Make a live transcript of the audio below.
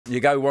You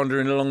go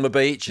wandering along the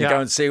beach, you go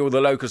and see all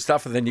the local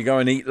stuff, and then you go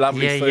and eat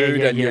lovely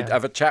food, and you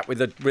have a chat with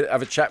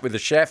the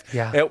chef,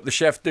 help the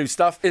chef do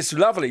stuff. It's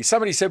lovely.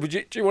 Somebody said,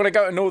 do you want to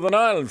go to Northern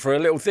Ireland for a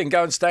little thing,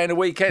 go and stay in a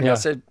weekend? I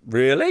said,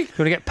 really? You want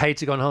to get paid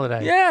to go on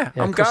holiday? Yeah,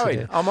 I'm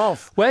going. I'm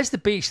off. Where's the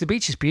beach? The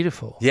beach is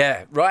beautiful.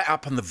 Yeah, right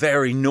up on the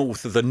very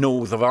north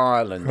of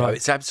Ireland. Right.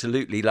 It's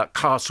absolutely like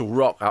Castle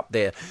Rock up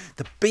there.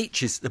 The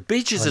beaches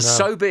are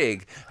so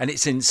big, and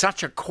it's in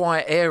such a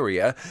quiet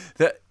area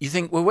that you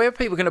think, well, where are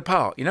people going to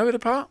park? You know where to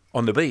park?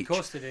 On the beach. Of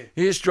course they do.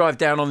 You just drive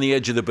down on the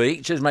edge of the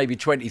beach. There's maybe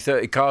 20,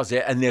 30 cars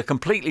there, and they're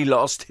completely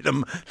lost in a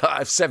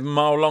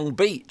 7-mile-long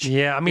beach.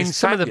 Yeah, I mean,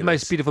 some of the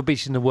most beautiful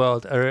beaches in the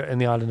world are in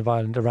the island of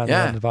Ireland, around the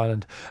island of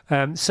Ireland.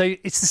 So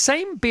it's the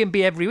same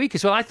B&B every week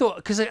as well. I thought,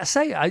 because it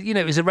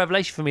was a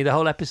revelation for me, the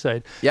whole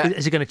episode. Yeah.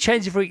 Is it going to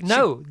change every week?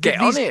 No.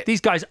 Get on it.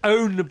 These guys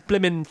own the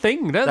blimmin'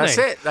 thing, don't they? That's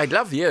it. They'd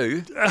love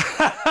you.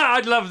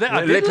 I'd love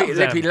that.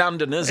 Lippy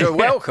Londoners are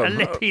welcome. A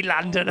lippy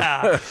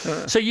Londoner.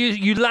 So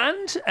you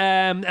land,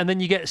 and then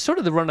you get sort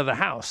of the run of the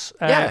house.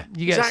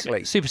 You get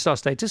superstar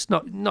status,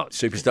 not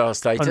superstar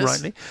status,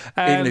 unrightly.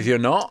 Even if you're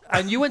not.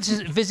 And you went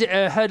to visit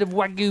a herd of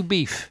Wagyu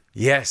beef.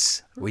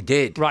 Yes, we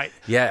did. Right.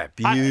 Yeah,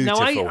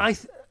 beautiful.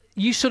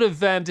 You sort of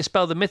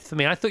dispelled the myth for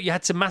me. I thought you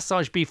had to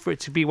massage beef for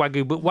it to be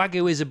Wagyu, but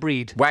Wagyu is a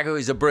breed. Wagyu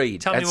is a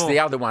breed. Tell me more. That's the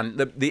other one.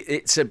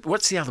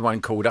 What's the other one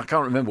called? I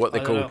can't remember what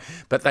they're called.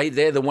 But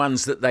they're the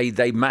ones that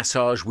they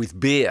massage with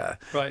beer.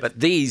 Right.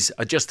 But these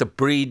are just a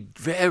breed,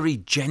 very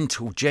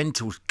gentle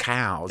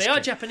cows. They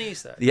are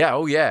Japanese, though.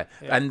 Yeah,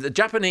 And the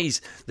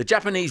Japanese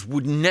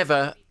would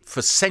never,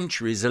 for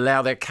centuries,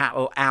 allow their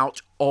cattle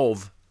out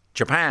of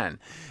Japan.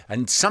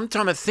 And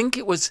sometime, I think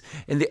it was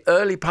in the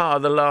early part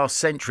of the last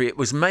century, it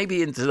was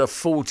maybe into the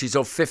 40s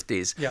or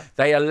 50s,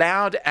 they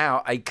allowed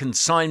out a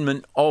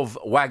consignment of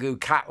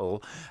Wagyu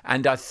cattle,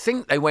 and I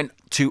think they went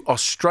to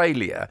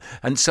Australia.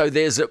 And so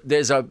there's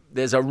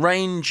a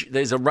range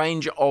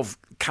of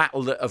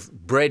cattle that have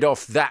bred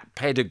off that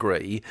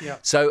pedigree.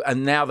 So,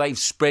 and now they've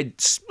spread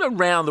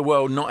around the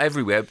world, not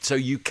everywhere, so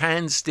you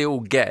can still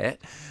get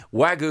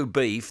Wagyu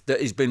beef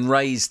that has been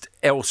raised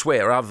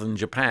elsewhere other than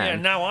Japan. Yeah,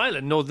 now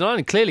Northern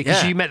Ireland, clearly,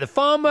 because you met the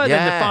farmer,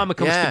 then the farmer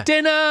comes for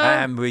dinner.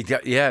 And we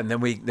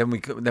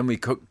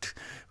cooked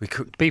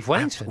beef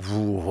Wellington.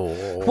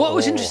 What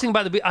was interesting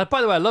about the beef?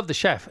 By the way, I love the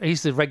chef.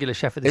 He's the regular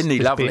chef at this. Isn't he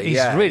lovely?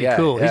 He's really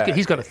cool.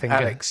 He's got a thing.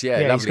 Alex,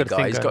 lovely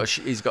guy.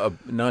 He's got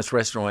a nice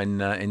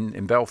restaurant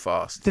in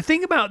Belfast. The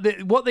thing about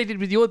what they did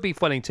with your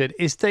beef Wellington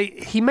is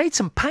he made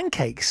some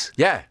pancakes.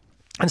 Yeah.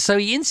 And so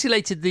he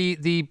insulated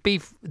the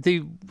beef,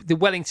 the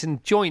Wellington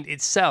joint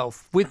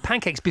itself with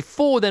pancakes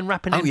before then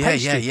wrapping it in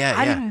pastry.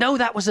 I didn't know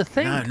that was a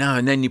thing. No,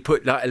 and then you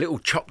put like a little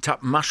chopped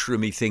up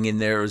mushroomy thing in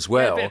there as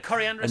well. Yeah, a bit of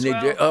coriander as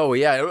well.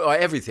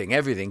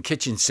 Everything,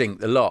 kitchen sink,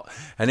 the lot.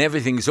 And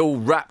everything's all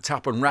wrapped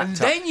up and wrapped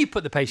up. And then you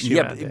put the pastry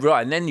around it.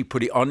 Right, and then you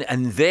put it on,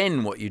 and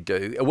then what you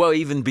do, well,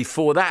 even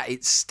before that,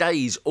 it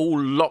stays all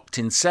locked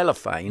in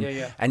cellophane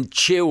and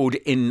chilled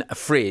in a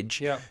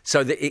fridge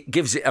so that it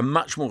gives it a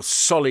much more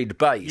solid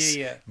base.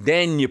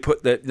 Then you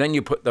put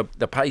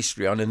the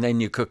pastry on, and then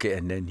you cook it,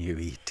 and then you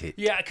eat it.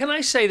 Yeah, can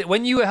I say that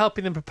when you were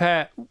helping them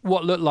prepare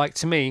what looked like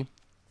to me,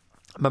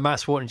 my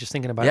mouth's watering just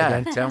thinking about it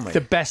again. Tell me.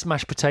 The best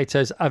mashed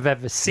potatoes I've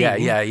ever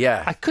seen.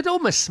 Yeah. I could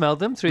almost smell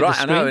them through the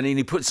screen. Right, I know, and then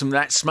he put some of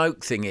that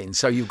smoke thing in,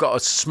 so you've got a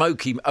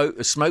smoky.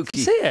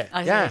 See it? I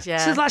did,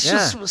 yeah. So that's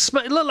just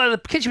it looked like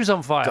the kitchen was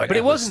on fire, but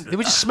it wasn't. They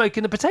were just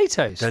smoking the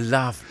potatoes. They're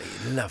lovely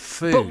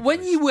food. But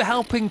when you were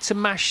helping to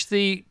mash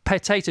the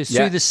potatoes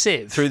through the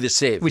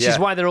sieve, which is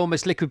why they're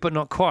almost liquid but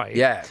not quite.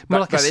 Yeah,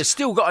 but they've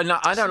still got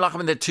enough. I don't like them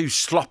when they're too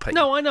sloppy.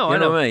 No, I know. You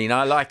know what I mean?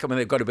 I like them when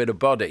they've got a bit of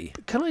body.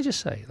 But can I just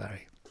say,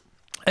 Larry,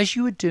 as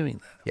you were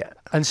doing that,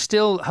 and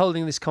still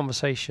holding this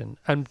conversation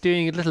and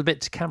doing a little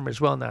bit to camera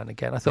as well now and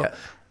again, I thought,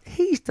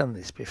 he's done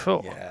this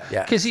before.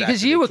 Because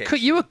you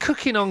were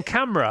cooking on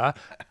camera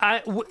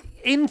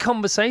in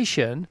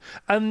conversation,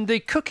 and the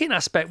cooking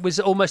aspect was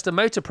almost a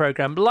motor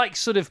program, like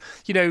sort of,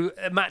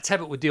 Matt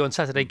Tebbett would do on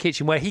Saturday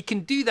Kitchen, where he can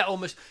do that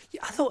almost.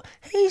 I thought,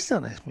 he's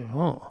done this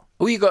before.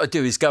 All you got to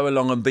do is go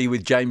along and be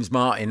with James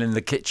Martin in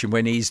the kitchen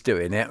when he's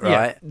doing it,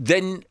 right?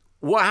 Then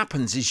what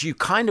happens is you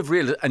kind of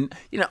realise, and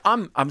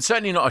I'm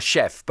certainly not a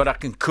chef, but I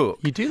can cook.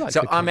 You do like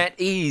so cooking. I'm at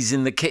ease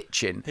in the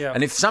kitchen.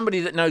 And if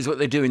somebody that knows what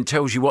they're doing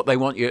tells you what they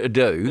want you to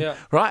do,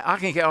 right, I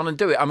can get on and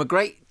do it. I'm a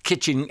great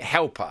kitchen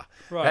helper.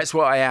 Right. That's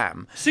what I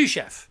am. Sous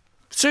chef.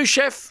 Sous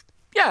chef.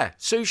 Yeah,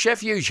 sous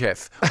chef, you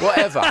chef,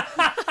 whatever.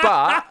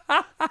 But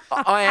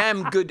I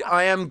am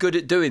good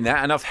at doing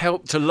that, and I've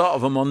helped a lot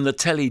of them on the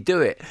telly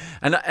do it.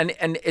 And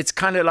it's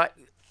kind of like,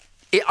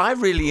 I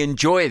really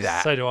enjoy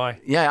that. So do I.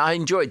 Yeah, I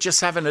enjoy it. Just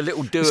having a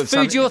little do of something.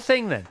 Is food your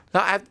thing then?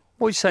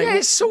 What are you saying? Yeah,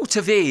 it sort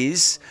of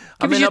is.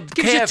 I'm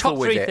careful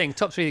with it.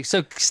 Top three things.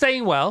 So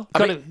staying well,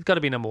 got to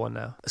be number one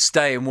now.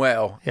 Staying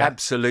well,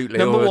 absolutely.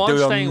 Number one,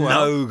 staying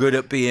well. I'm no good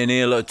at being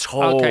ill at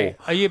all. Okay.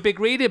 Are you a big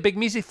reader, a big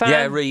music fan?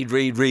 Yeah, read.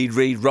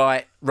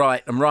 Write.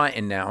 I'm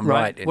writing now. I'm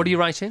writing. What are you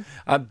writing?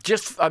 I'm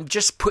just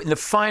putting the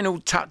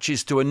final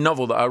touches to a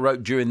novel that I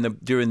wrote during the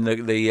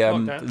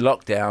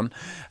lockdown,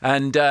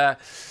 and.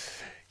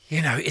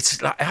 You know,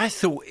 it's like, I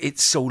thought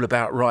it's all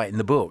about writing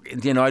the book.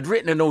 You know, I'd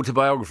written an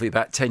autobiography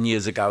about 10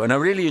 years ago, and I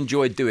really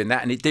enjoyed doing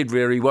that, and it did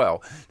very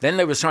well. Then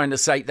they were saying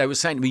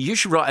to me, you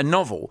should write a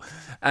novel.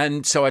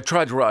 And so I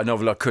tried to write a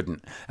novel, I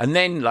couldn't. And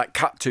then, like,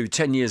 cut to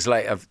 10 years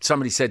later,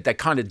 somebody said, they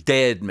kind of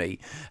dared me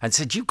and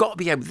said, you've got to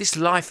be able, this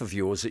life of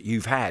yours that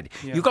you've had,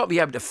 you've got to be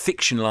able to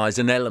fictionalise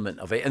an element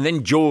of it. And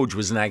then George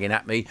was nagging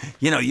at me,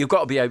 you know, you've got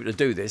to be able to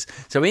do this.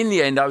 So in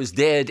the end, I was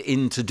dared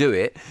in to do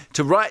it,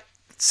 to write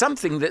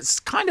something that's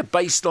kind of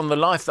based on the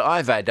life that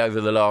I've had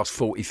over the last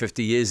 40,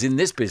 50 years in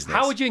this business.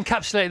 How would you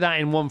encapsulate that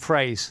in one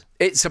phrase?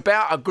 It's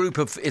about a group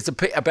of,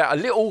 about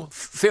a little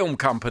film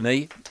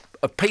company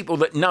of people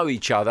that know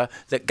each other,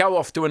 that go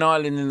off to an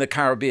island in the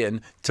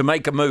Caribbean to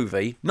make a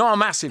movie. Not a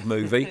massive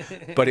movie,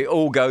 but it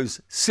all goes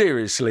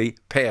seriously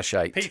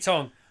pear-shaped. Pete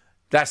Tong.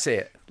 That's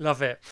it. Love it.